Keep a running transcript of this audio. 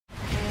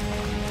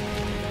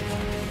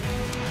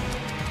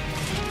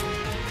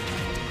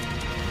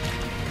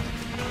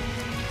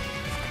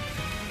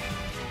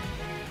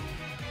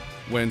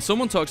When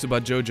someone talks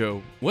about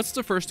JoJo, what's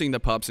the first thing that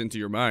pops into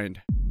your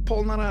mind?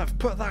 Polnareff,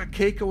 put that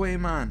cake away,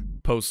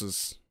 man.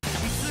 Poses.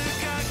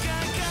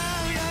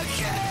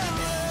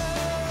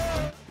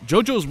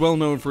 JoJo is well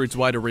known for its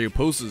wide array of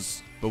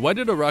poses, but why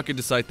did Araki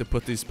decide to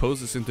put these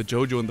poses into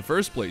JoJo in the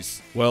first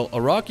place? Well,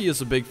 Araki is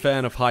a big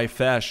fan of high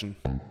fashion.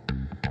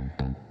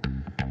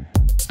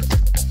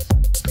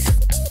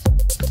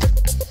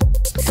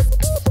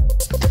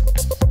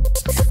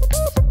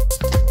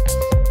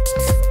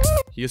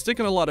 He has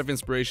taken a lot of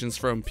inspirations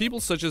from people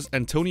such as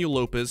Antonio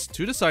Lopez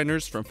to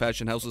designers from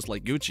fashion houses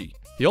like Gucci.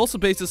 He also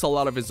bases a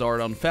lot of his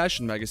art on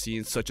fashion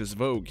magazines such as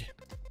Vogue.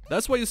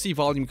 That's why you see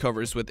volume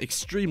covers with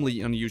extremely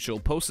unusual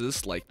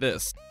poses like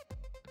this.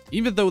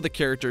 Even though the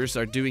characters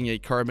are doing a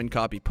carbon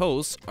copy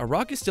pose,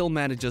 Araki still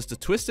manages to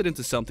twist it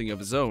into something of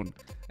his own,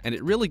 and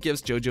it really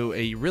gives JoJo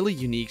a really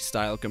unique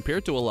style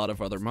compared to a lot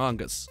of other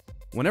mangas.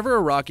 Whenever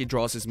Araki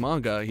draws his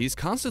manga, he's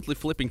constantly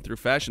flipping through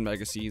fashion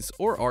magazines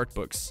or art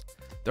books.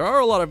 There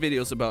are a lot of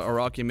videos about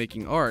Araki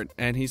making art,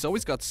 and he's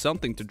always got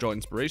something to draw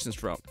inspirations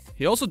from.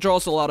 He also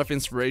draws a lot of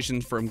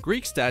inspiration from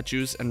Greek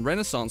statues and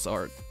Renaissance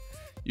art.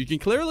 You can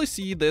clearly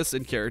see this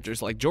in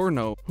characters like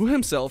Giorno, who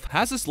himself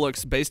has his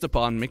looks based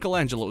upon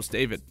Michelangelo's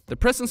David. The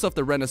presence of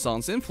the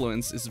Renaissance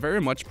influence is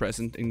very much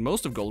present in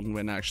most of Golden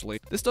Wind actually.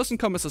 This doesn't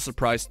come as a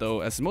surprise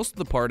though, as most of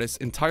the part is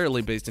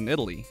entirely based in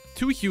Italy.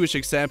 Two huge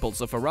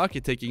examples of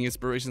Araki taking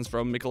inspirations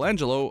from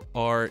Michelangelo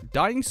are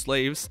Dying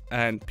Slaves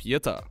and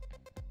Pieta.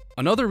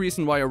 Another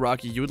reason why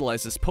Araki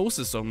utilizes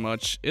poses so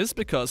much is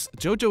because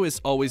JoJo is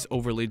always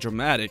overly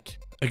dramatic.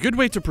 A good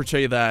way to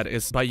portray that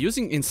is by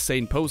using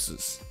insane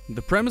poses.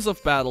 The premise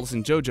of battles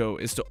in JoJo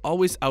is to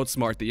always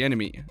outsmart the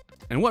enemy.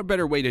 And what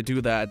better way to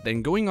do that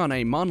than going on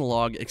a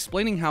monologue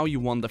explaining how you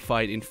won the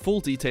fight in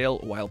full detail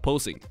while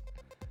posing.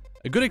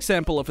 A good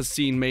example of a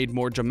scene made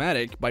more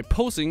dramatic by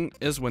posing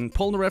is when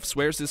Polnareff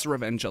swears his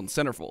revenge on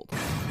Centerfold.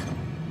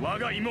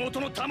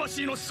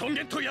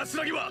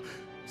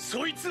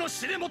 そいつの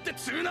死でもって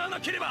償わな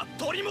ければ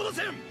取り戻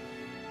せん。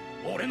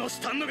俺のス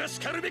タンドがし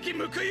かるべき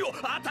報いを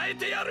与え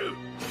てやる。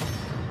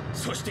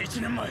そして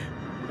1年前、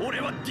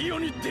俺はディオ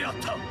に出会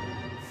った。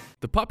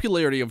The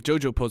popularity of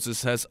JoJo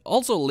poses has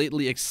also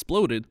lately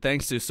exploded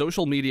thanks to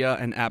social media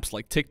and apps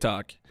like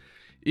TikTok.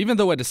 Even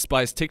though I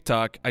despise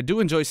TikTok, I do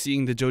enjoy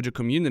seeing the JoJo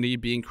community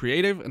being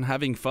creative and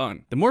having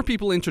fun. The more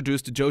people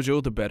introduced to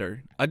JoJo, the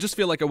better. I just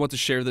feel like I want to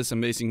share this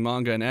amazing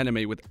manga and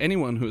anime with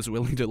anyone who is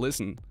willing to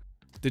listen.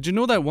 Did you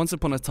know that once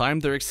upon a time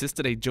there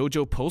existed a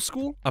JoJo pose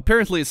school?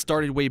 Apparently it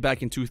started way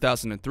back in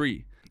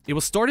 2003. It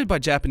was started by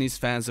Japanese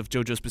fans of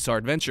JoJo's Bizarre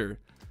Adventure.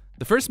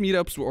 The first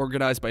meetups were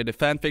organized by the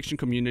fanfiction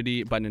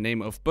community by the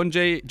name of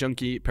Bunjay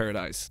Junkie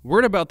Paradise.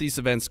 Word about these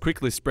events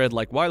quickly spread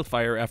like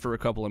wildfire after a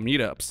couple of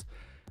meetups.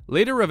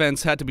 Later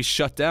events had to be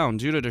shut down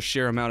due to the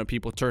sheer amount of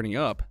people turning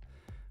up.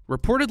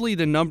 Reportedly,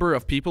 the number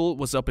of people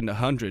was up in the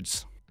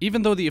hundreds.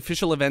 Even though the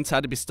official events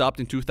had to be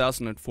stopped in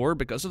 2004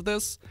 because of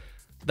this,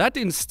 that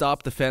didn't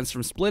stop the fans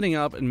from splitting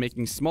up and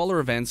making smaller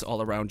events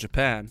all around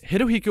Japan.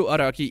 Hirohiko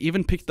Araki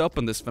even picked up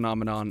on this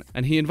phenomenon,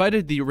 and he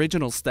invited the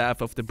original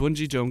staff of the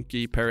Bunjay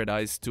Junkie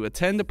Paradise to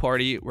attend a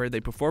party where they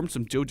performed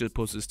some JoJo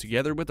poses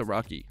together with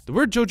Araki. The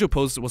word JoJo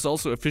pose was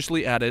also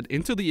officially added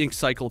into the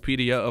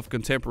Encyclopedia of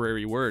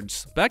Contemporary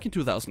Words back in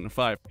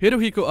 2005.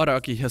 Hirohiko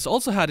Araki has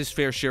also had his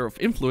fair share of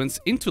influence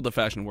into the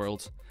fashion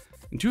world.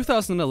 In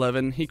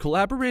 2011, he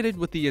collaborated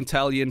with the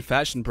Italian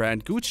fashion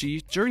brand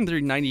Gucci during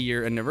their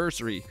 90-year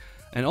anniversary,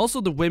 and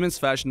also the women's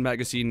fashion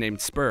magazine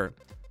named Spur.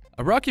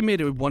 Araki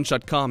made a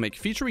one-shot comic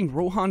featuring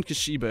Rohan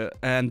Kishibe,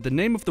 and the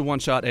name of the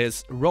one-shot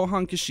is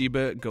Rohan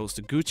Kishibe Goes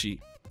to Gucci.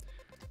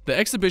 The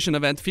exhibition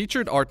event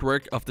featured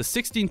artwork of the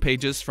 16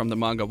 pages from the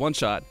manga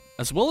one-shot,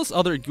 as well as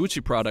other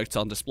Gucci products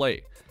on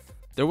display.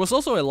 There was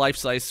also a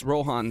life-size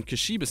Rohan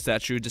Kishibe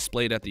statue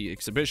displayed at the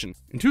exhibition.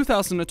 In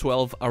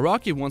 2012,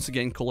 Araki once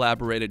again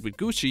collaborated with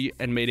Gucci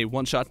and made a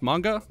one-shot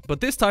manga, but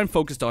this time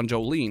focused on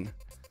Jolene.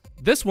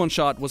 This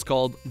one-shot was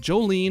called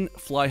Jolene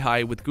Fly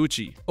High with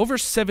Gucci. Over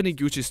 70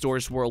 Gucci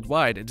stores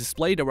worldwide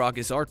displayed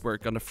Araki's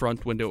artwork on the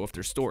front window of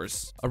their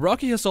stores.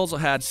 Araki has also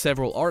had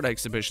several art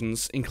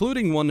exhibitions,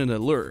 including one in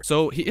Allure,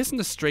 so he isn't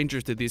a stranger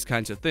to these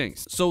kinds of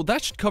things. So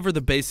that should cover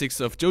the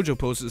basics of JoJo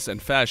poses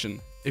and fashion.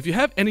 If you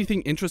have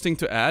anything interesting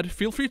to add,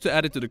 feel free to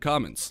add it to the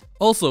comments.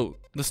 Also,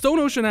 the Stone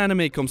Ocean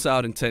anime comes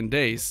out in 10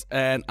 days,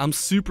 and I'm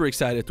super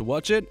excited to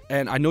watch it,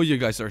 and I know you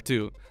guys are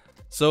too.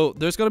 So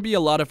there's gonna be a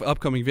lot of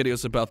upcoming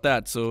videos about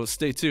that, so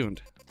stay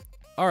tuned.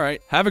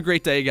 Alright, have a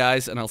great day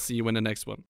guys, and I'll see you in the next one.